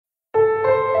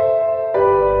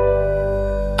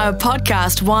A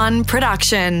Podcast One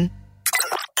production.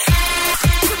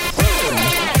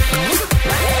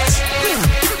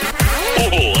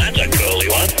 Oh, that's a curly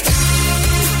one.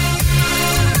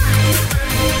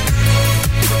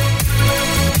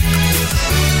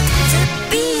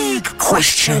 Big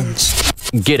questions.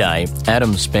 G'day,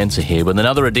 Adam Spencer here with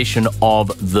another edition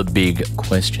of The Big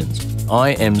Questions.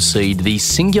 I emceed the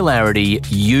Singularity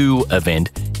U event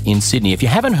in Sydney. If you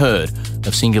haven't heard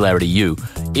of Singularity U,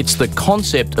 it's the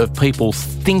concept of people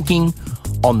thinking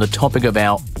on the topic of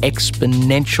our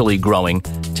exponentially growing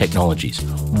technologies.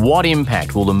 What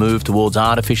impact will the move towards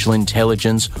artificial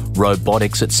intelligence,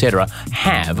 robotics, etc.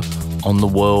 have on the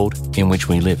world in which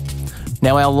we live?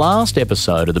 Now, our last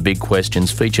episode of The Big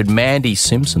Questions featured Mandy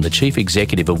Simpson, the Chief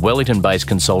Executive of Wellington-based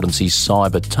consultancy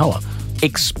Cybertoa,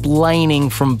 explaining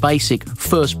from basic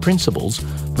first principles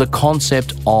the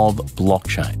concept of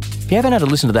blockchain. If you haven't had a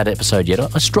listen to that episode yet,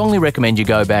 I strongly recommend you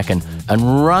go back and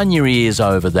run your ears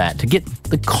over that to get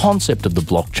the concept of the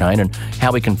blockchain and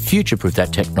how we can future-proof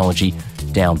that technology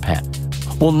down pat.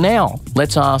 Well, now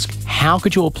let's ask, how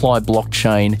could you apply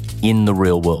blockchain in the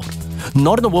real world?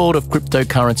 Not in the world of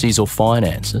cryptocurrencies or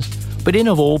finances, but in,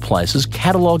 of all places,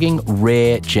 cataloguing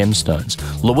rare gemstones.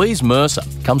 Louise Mercer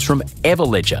comes from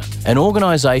Everledger, an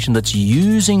organisation that's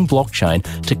using blockchain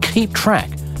to keep track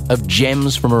of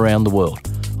gems from around the world.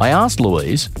 I asked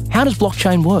Louise, how does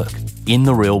blockchain work in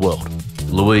the real world?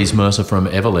 Louise Mercer from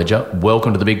Everledger,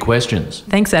 welcome to The Big Questions.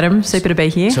 Thanks, Adam. Super to be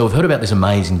here. So we've heard about this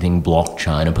amazing thing,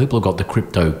 blockchain, and people have got the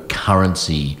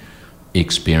cryptocurrency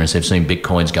experience. They've seen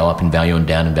bitcoins go up in value and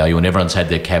down in value, and everyone's had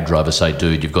their cab driver say,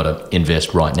 dude, you've got to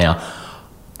invest right now.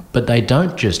 But they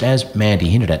don't just, as Mandy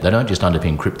hinted at, they don't just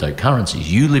underpin cryptocurrencies.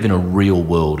 You live in a real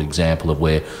world example of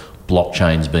where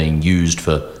blockchain's being used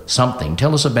for something.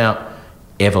 Tell us about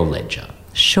Everledger.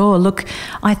 Sure. Look,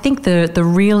 I think the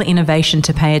real innovation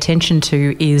to pay attention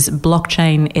to is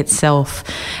blockchain itself.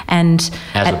 And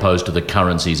as opposed to the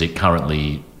currencies it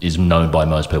currently is known by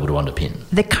most people to underpin.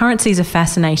 The currencies are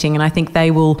fascinating, and I think they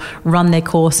will run their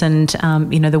course, and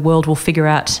the world will figure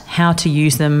out how to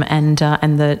use them and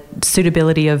the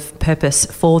suitability of purpose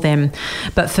for them.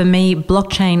 But for me,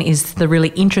 blockchain is the really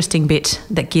interesting bit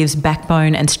that gives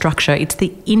backbone and structure. It's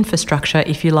the infrastructure,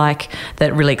 if you like,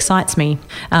 that really excites me.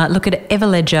 Look at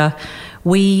Everledger.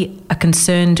 We are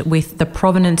concerned with the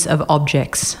provenance of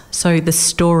objects, so the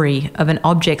story of an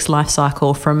object's life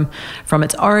cycle from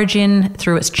its origin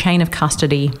through its chain of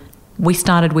custody. We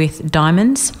started with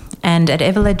diamonds, and at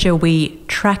Everledger we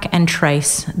track and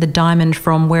trace the diamond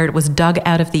from where it was dug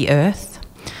out of the earth,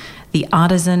 the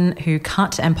artisan who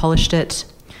cut and polished it,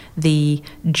 the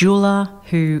jeweller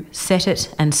who set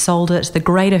it and sold it, the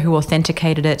grader who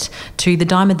authenticated it, to the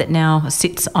diamond that now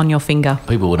sits on your finger.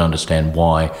 People would understand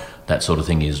why that sort of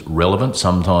thing is relevant.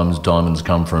 Sometimes diamonds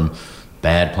come from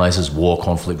bad places, war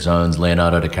conflict zones,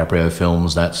 Leonardo DiCaprio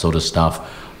films, that sort of stuff.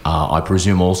 I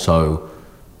presume also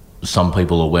some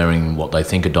people are wearing what they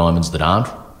think are diamonds that aren't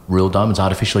real diamonds,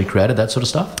 artificially created, that sort of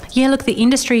stuff? Yeah, look, the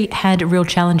industry had real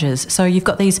challenges. So you've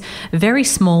got these very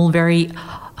small, very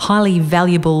highly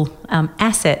valuable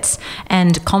assets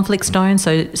and conflict stones,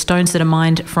 so stones that are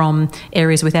mined from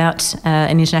areas without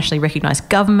an internationally recognised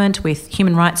government, with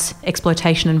human rights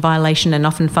exploitation and violation, and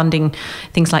often funding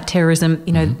things like terrorism.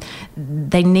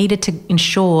 They needed to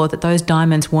ensure that those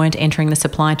diamonds weren't entering the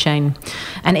supply chain.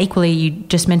 And equally, you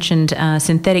just mentioned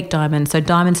synthetic diamonds, so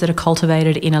diamonds that are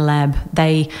cultivated in a lab.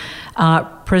 They are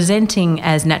presenting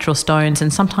as natural stones,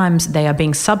 and sometimes they are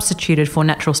being substituted for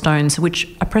natural stones, which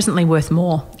are presently worth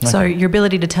more. Okay. So your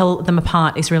ability to tell them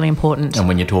apart is really important. And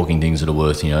when you're talking things that are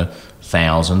worth,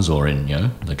 thousands, or in,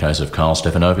 the case of Carl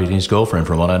Stefanovic and his girlfriend,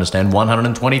 from what I understand,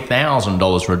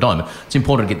 $120,000 for a diamond, it's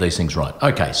important to get these things right.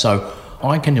 Okay, so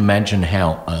I can imagine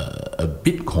how a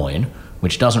Bitcoin,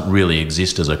 which doesn't really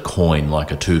exist as a coin like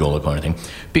a $2 coin or thing.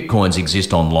 Bitcoins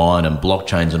exist online, and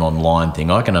blockchain's an online thing.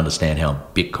 I can understand how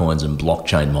Bitcoins and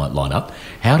blockchain might line up.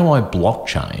 How do I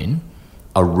blockchain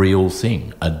a real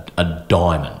thing, a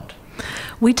diamond?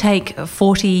 We take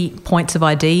 40 points of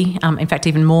ID, in fact,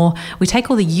 even more. We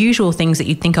take all the usual things that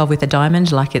you'd think of with a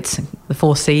diamond, like it's the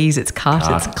 4 C's, it's cut,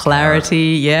 it's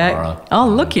clarity, Clara. Oh,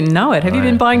 look, you know it. Have you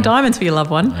been buying diamonds for your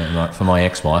loved one? Right, for my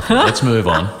ex-wife. Let's move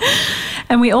on.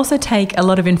 And we also take a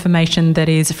lot of information that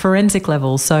is forensic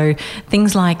level, so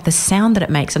things like the sound that it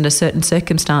makes under certain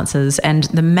circumstances, and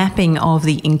the mapping of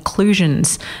the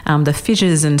inclusions, the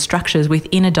fissures and structures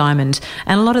within a diamond.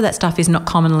 And a lot of that stuff is not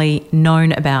commonly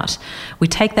known about. We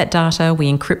take that data,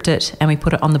 we encrypt it, and we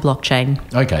put it on the blockchain.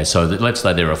 Okay, so let's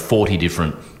say there are 40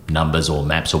 different numbers or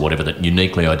maps or whatever that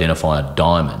uniquely identify a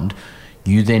diamond.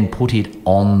 You then put it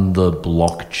on the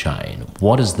blockchain.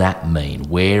 What does that mean?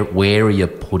 Where are you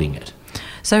putting it?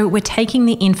 So we're taking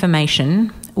the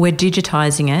information, we're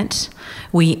digitizing it,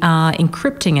 we are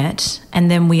encrypting it,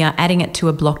 and then we are adding it to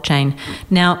a blockchain.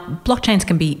 Now, blockchains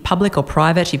can be public or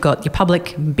private. You've got your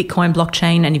public Bitcoin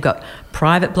blockchain and you've got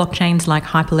private blockchains like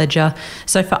Hyperledger.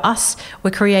 So for us,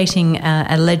 we're creating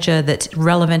a ledger that's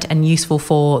relevant and useful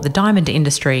for the diamond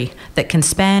industry that can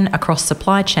span across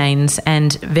supply chains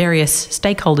and various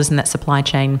stakeholders in that supply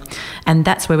chain. And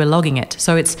that's where we're logging it.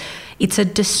 So it's a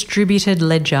distributed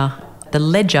ledger. The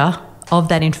ledger of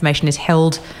that information is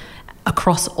held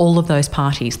across all of those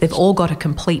parties. They've all got a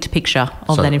complete picture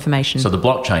of that information. So the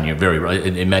blockchain, you're very right.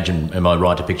 Imagine, am I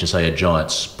right to picture, say, a giant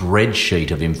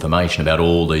spreadsheet of information about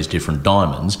all these different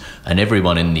diamonds, and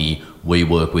everyone in the We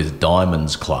Work With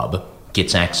Diamonds Club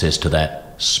gets access to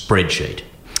that spreadsheet?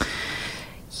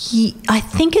 I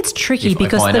think it's tricky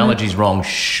because... If my analogy's wrong,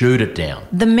 shoot it down.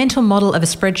 The mental model of a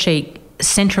spreadsheet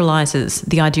centralises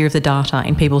the idea of the data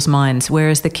in people's minds,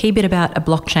 whereas the key bit about a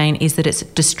blockchain is that it's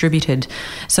distributed.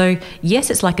 So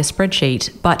yes, it's like a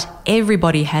spreadsheet, but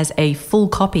everybody has a full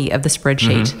copy of the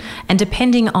spreadsheet. And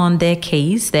depending on their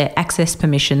keys, their access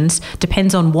permissions,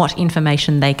 depends on what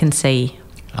information they can see.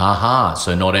 Aha,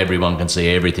 so not everyone can see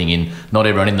everything not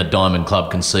everyone in the Diamond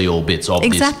Club can see all bits of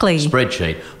this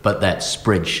spreadsheet, but that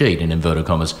spreadsheet, in inverted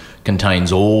commas,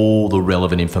 contains all the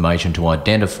relevant information to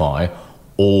identify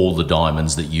all the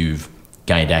diamonds that you've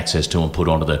gained access to and put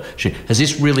onto the sheet. Has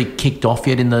this really kicked off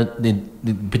yet in the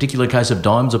particular case of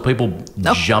diamonds? Are people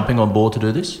jumping on board to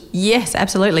do this? Yes,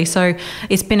 absolutely. So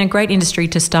it's been a great industry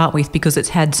to start with because it's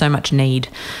had so much need.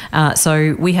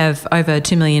 So we have over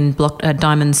 2 million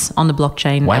diamonds on the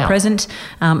blockchain at present,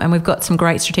 and we've got some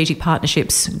great strategic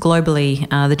partnerships globally.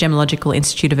 The Gemological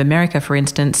Institute of America, for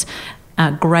instance,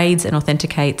 grades and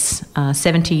authenticates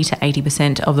 70 to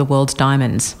 80% of the world's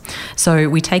diamonds. So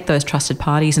we take those trusted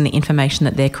parties and the information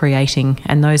that they're creating,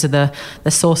 and those are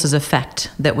the sources of fact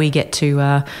that we get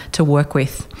to work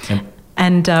with.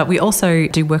 And we also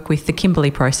do work with the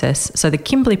Kimberley process. So the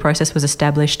Kimberley process was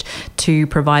established to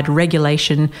provide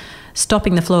regulation,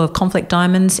 stopping the flow of conflict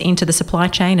diamonds into the supply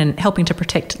chain and helping to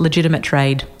protect legitimate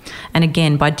trade. And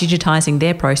again, by digitising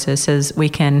their processes, we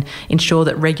can ensure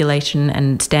that regulation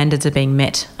and standards are being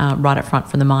met right up front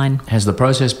from the mine. Has the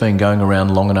process been going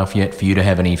around long enough yet for you to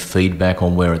have any feedback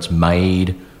on where it's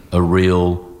made a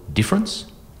real difference?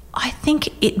 I think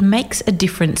it makes a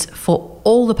difference for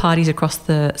all the parties across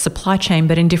the supply chain,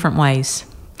 but in different ways.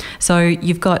 So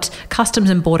you've got Customs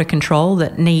and Border Control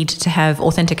that need to have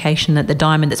authentication that the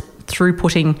diamond that's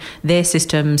throughputting their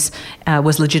systems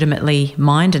was legitimately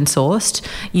mined and sourced.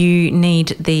 You need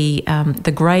the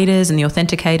graders and the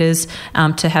authenticators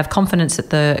to have confidence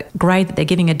that the grade that they're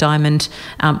giving a diamond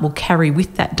will carry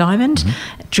with that diamond.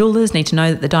 Jewellers need to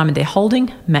know that the diamond they're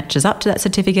holding matches up to that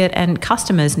certificate, and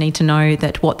customers need to know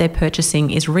that what they're purchasing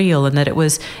is real and that it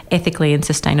was ethically and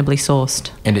sustainably sourced.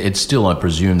 And it's still, I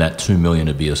presume, that 2 million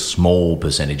would be a small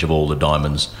percentage of all the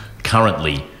diamonds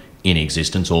currently in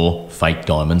existence, or fake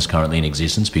diamonds currently in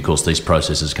existence, because these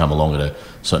processes come along at a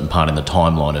certain part in the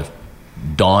timeline of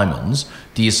diamonds.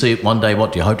 Do you see it one day, do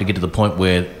you hope to get to the point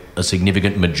where a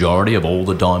significant majority of all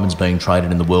the diamonds being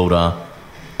traded in the world are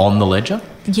on the ledger?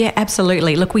 Yeah,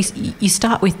 absolutely. Look, you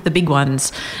start with the big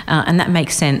ones, and that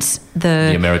makes sense.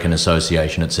 The American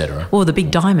Association, etc. Or the big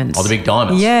diamonds. Oh, the big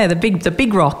diamonds. Yeah, the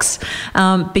big rocks.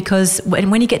 Because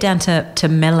when you get down to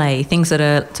melee, things that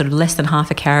are sort of less than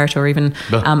half a carat or even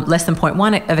less than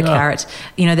 0.1 of a carat,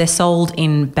 they're sold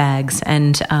in bags,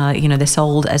 and they're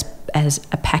sold as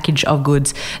a package of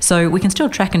goods. So we can still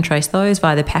track and trace those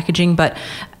via the packaging, but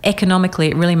economically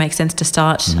it really makes sense to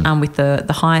start with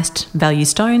the highest value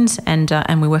stones, and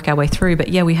we work our way through. But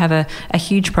yeah, we have a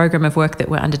huge program of work that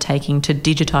we're undertaking to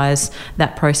digitise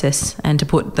that process and to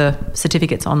put the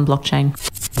certificates on blockchain.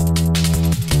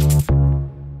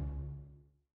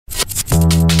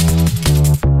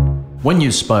 When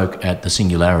you spoke at the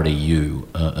Singularity U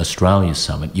Australia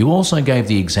Summit, you also gave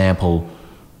the example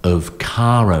of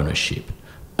car ownership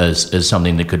as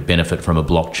something that could benefit from a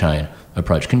blockchain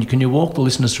approach. Can you walk the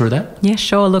listeners through that? Yeah,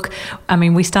 sure. Look,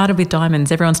 we started with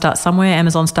diamonds. Everyone starts somewhere.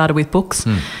 Amazon started with books.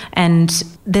 And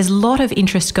there's a lot of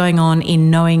interest going on in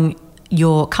knowing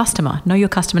your customer, know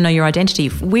your identity.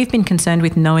 We've been concerned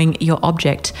with knowing your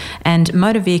object, and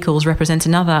motor vehicles represents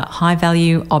another high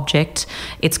value object.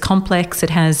 It's complex, it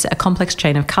has a complex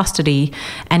chain of custody,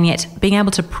 and yet being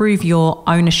able to prove your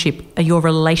ownership, your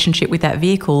relationship with that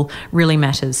vehicle really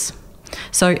matters.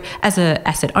 So as an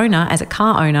asset owner, as a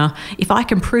car owner, if I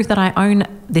can prove that I own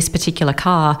this particular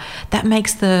car, that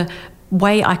makes the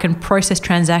way I can process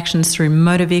transactions through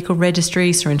motor vehicle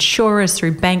registries, through insurers,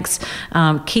 through banks,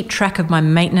 keep track of my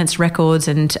maintenance records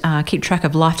and keep track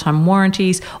of lifetime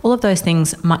warranties, all of those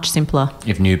things much simpler.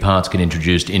 If new parts get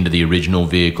introduced into the original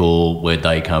vehicle, where'd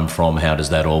they come from, how does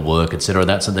that all work, etc.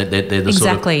 They're the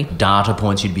Exactly. sort of data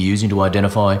points you'd be using to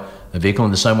identify a vehicle.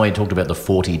 In the same way you talked about the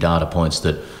 40 data points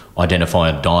that identify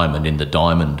a diamond in the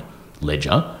diamond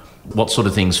ledger, what sort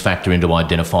of things factor into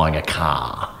identifying a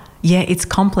car? Yeah, it's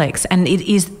complex, and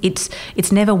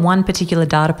it's never one particular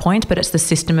data point, but it's the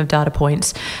system of data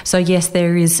points. So yes,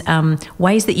 there is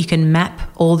ways that you can map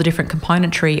all the different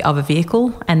componentry of a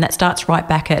vehicle, and that starts right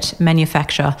back at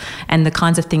manufacture and the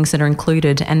kinds of things that are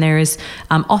included. And there is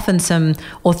often some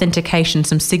authentication,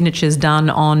 some signatures done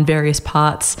on various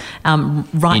parts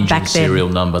right Engine, back there. serial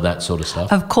number, that sort of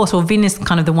stuff. Of course, well, VIN is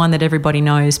kind of the one that everybody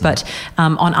knows, but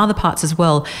on other parts as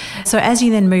well. So as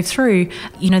you then move through,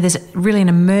 there's really an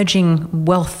emerging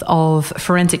wealth of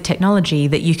forensic technology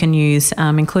that you can use,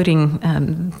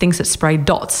 including things that spray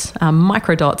dots,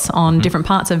 micro dots on different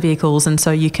parts of vehicles, and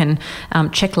so you can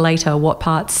check later what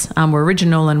parts were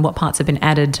original and what parts have been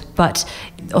added. But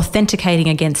authenticating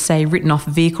against, say, written off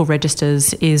vehicle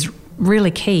registers is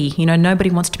really key. Nobody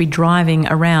wants to be driving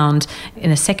around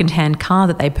in a second-hand car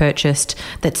that they purchased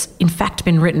that's in fact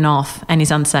been written off and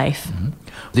is unsafe.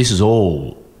 This is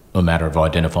all a matter of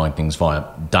identifying things via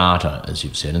data, as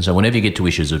you've said. And so whenever you get to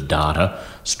issues of data,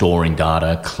 storing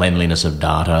data, cleanliness of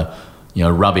data,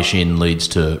 rubbish in leads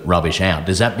to rubbish out.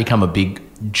 Does that become a big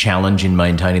challenge in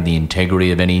maintaining the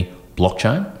integrity of any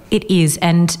blockchain? It is.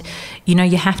 And,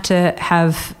 you have to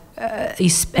have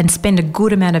and spend a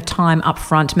good amount of time up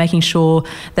front making sure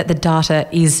that the data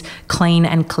is clean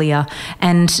and clear.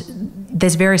 And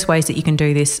there's various ways that you can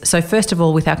do this. So first of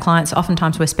all, with our clients,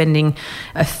 oftentimes we're spending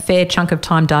a fair chunk of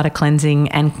time data cleansing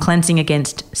and cleansing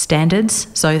against standards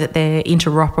so that they're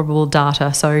interoperable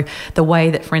data. So the way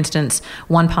that, for instance,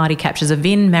 one party captures a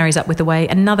VIN marries up with the way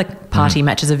another party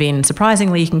matches a VIN.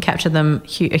 Surprisingly, you can capture them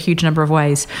a huge number of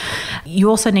ways. You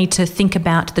also need to think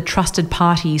about the trusted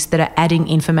parties that are adding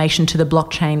information to the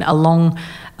blockchain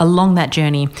along that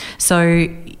journey. So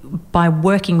by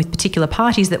working with particular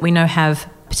parties that we know have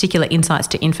particular insights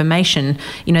to information,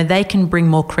 they can bring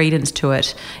more credence to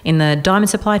it. In the diamond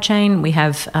supply chain, we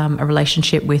have a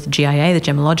relationship with GIA, the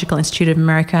Gemological Institute of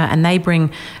America, and they bring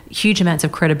huge amounts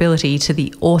of credibility to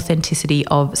the authenticity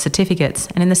of certificates.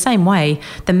 And in the same way,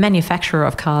 the manufacturer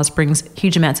of cars brings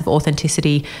huge amounts of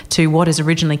authenticity to what is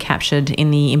originally captured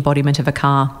in the embodiment of a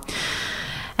car.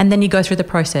 And then you go through the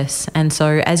process. And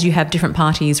so as you have different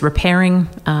parties repairing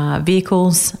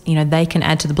vehicles, they can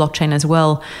add to the blockchain as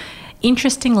well.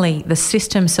 Interestingly, the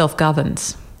system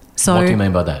self-governs. So, what do you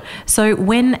mean by that? So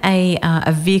when a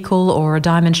vehicle or a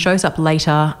diamond shows up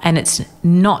later and it's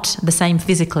not the same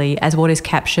physically as what is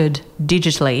captured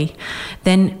digitally,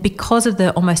 then because of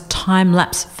the almost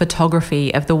time-lapse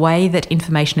photography of the way that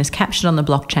information is captured on the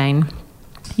blockchain,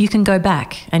 you can go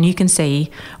back and you can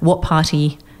see what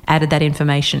party added that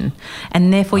information.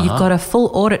 And therefore you've got a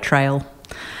full audit trail.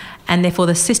 And therefore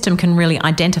the system can really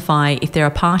identify if there are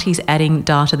parties adding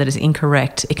data that is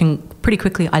incorrect. It can pretty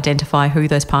quickly identify who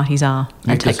those parties are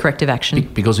and take corrective action.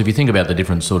 Because if you think about the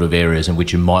different sort of areas in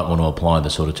which you might want to apply the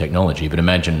sort of technology, but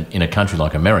imagine in a country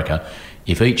like America,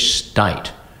 if each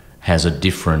state has a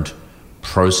different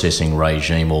processing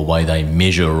regime or way they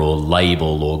measure or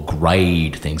label or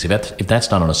grade things, if that's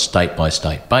done on a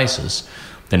state-by-state basis,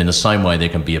 then in the same way there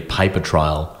can be a paper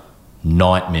trail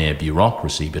nightmare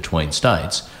bureaucracy between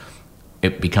states,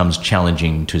 it becomes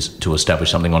challenging to establish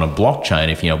something on a blockchain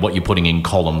if what you're putting in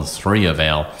column 3 of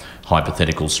our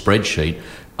hypothetical spreadsheet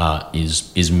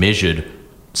is measured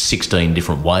 16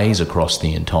 different ways across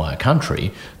the entire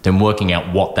country. Then working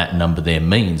out what that number there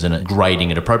means and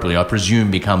grading it appropriately, I presume,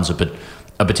 becomes a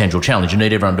potential challenge. You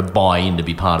need everyone to buy in to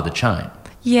be part of the chain.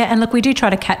 Yeah, and look, we do try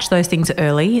to catch those things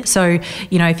early. So,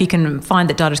 if you can find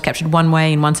that data is captured one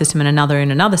way in one system and another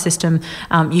in another system,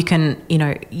 you can,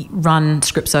 run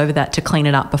scripts over that to clean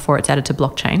it up before it's added to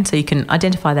blockchain. So you can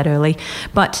identify that early.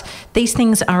 But these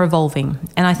things are evolving.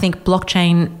 And I think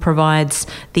blockchain provides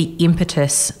the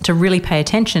impetus to really pay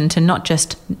attention to not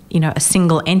just, a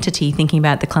single entity thinking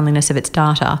about the cleanliness of its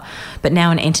data, but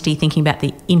now an entity thinking about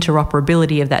the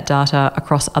interoperability of that data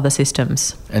across other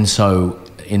systems. And so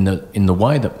in the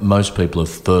way that most people have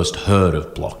first heard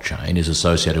of blockchain is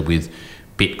associated with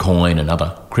Bitcoin and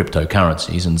other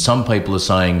cryptocurrencies, and some people are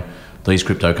saying these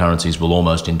cryptocurrencies will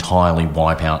almost entirely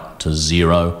wipe out to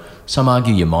zero. Some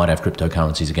argue you might have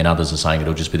cryptocurrencies again. Others are saying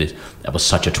it'll just be this. That was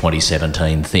such a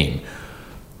 2017 thing.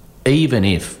 Even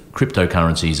if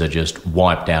cryptocurrencies are just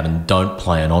wiped out and don't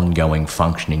play an ongoing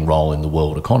functioning role in the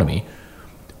world economy,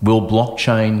 Will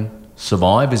blockchain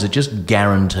survive? Is it just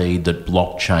guaranteed that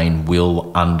blockchain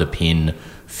will underpin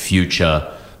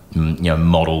future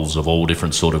models of all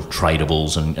different sort of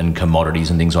tradables and commodities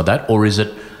and things like that? Or is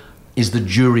the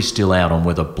jury still out on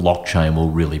whether blockchain will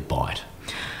really bite?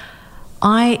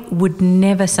 I would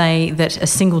never say that a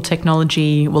single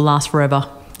technology will last forever.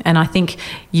 And I think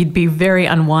you'd be very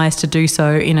unwise to do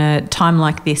so in a time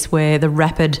like this where the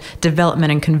rapid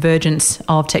development and convergence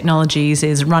of technologies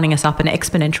is running us up an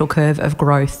exponential curve of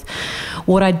growth.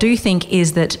 What I do think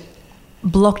is that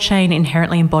blockchain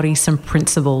inherently embodies some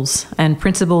principles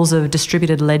of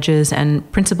distributed ledgers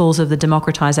and principles of the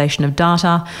democratization of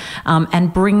data,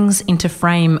 and brings into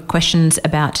frame questions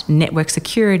about network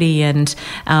security and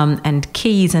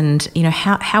keys and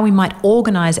how we might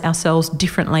organize ourselves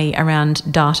differently around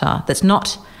data that's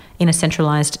not in a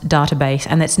centralised database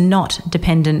and that's not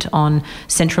dependent on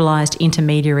centralised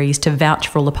intermediaries to vouch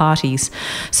for all the parties.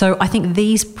 So I think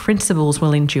these principles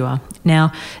will endure.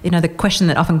 Now, the question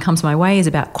that often comes my way is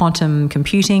about quantum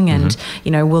computing and,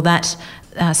 will that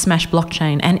smash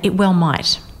blockchain? And it well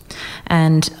might.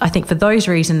 And I think for those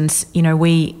reasons,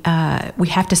 we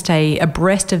have to stay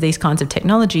abreast of these kinds of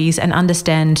technologies and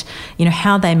understand,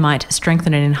 how they might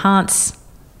strengthen and enhance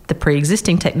the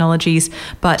pre-existing technologies,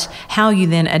 but how you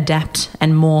then adapt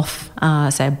and morph,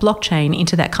 say, a blockchain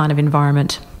into that kind of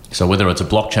environment. So whether it's a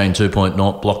blockchain 2.0,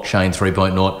 blockchain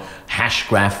 3.0, hash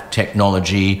graph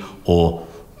technology or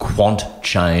quant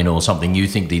chain or something, you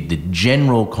think the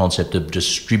general concept of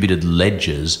distributed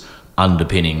ledgers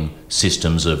underpinning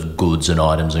systems of goods and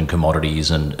items and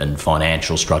commodities and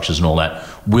financial structures and all that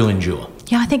will endure?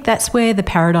 Yeah, I think that's where the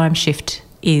paradigm shift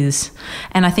is.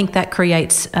 And I think that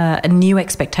creates new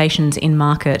expectations in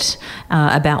market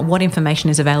about what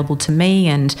information is available to me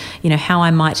and, how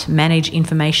I might manage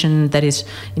information that is,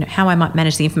 how I might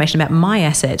manage the information about my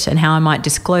asset and how I might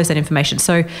disclose that information.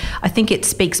 So I think it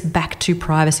speaks back to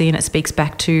privacy and it speaks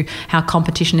back to how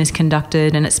competition is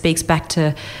conducted and it speaks back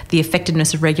to the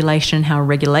effectiveness of regulation, how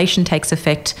regulation takes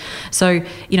effect. So,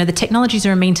 the technologies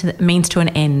are a means to an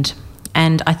end.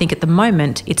 And I think at the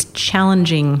moment it's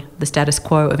challenging the status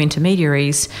quo of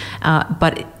intermediaries,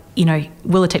 but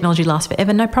will the technology last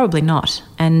forever? No, probably not.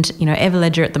 And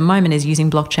Everledger at the moment is using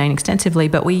blockchain extensively,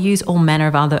 but we use all manner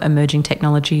of other emerging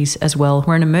technologies as well.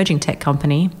 We're an emerging tech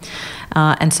company,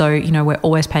 and so we're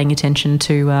always paying attention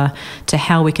to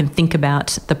how we can think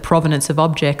about the provenance of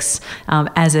objects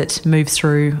as it moves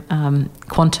through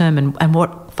quantum and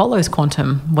what follows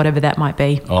quantum, whatever that might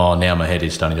be. Oh, now my head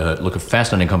is starting to hurt. Look, a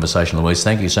fascinating conversation, Louise.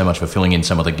 Thank you so much for filling in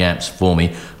some of the gaps for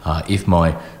me. If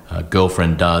my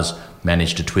girlfriend does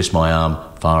manage to twist my arm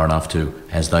far enough to,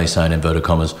 as they say in inverted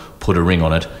commas, put a ring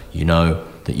on it, you know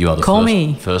that you are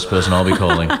the first person I'll be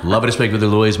calling. Lovely to speak with you,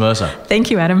 Louise Mercer.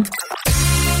 Thank you, Adam.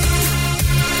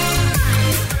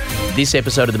 This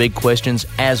episode of The Big Questions,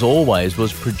 as always,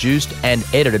 was produced and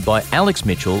edited by Alex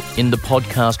Mitchell in the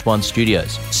Podcast One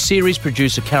studios. Series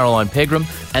producer Caroline Pegram,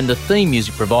 and the theme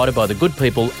music provided by the good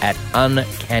people at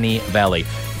Uncanny Valley.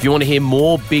 If you want to hear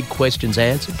more Big Questions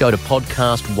answered, go to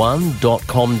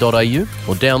podcastone.com.au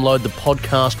or download the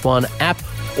Podcast One app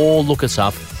or look us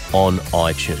up on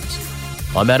iTunes.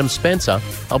 I'm Adam Spencer.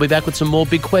 I'll be back with some more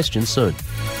Big Questions soon.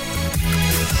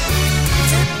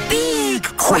 Big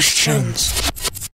Questions.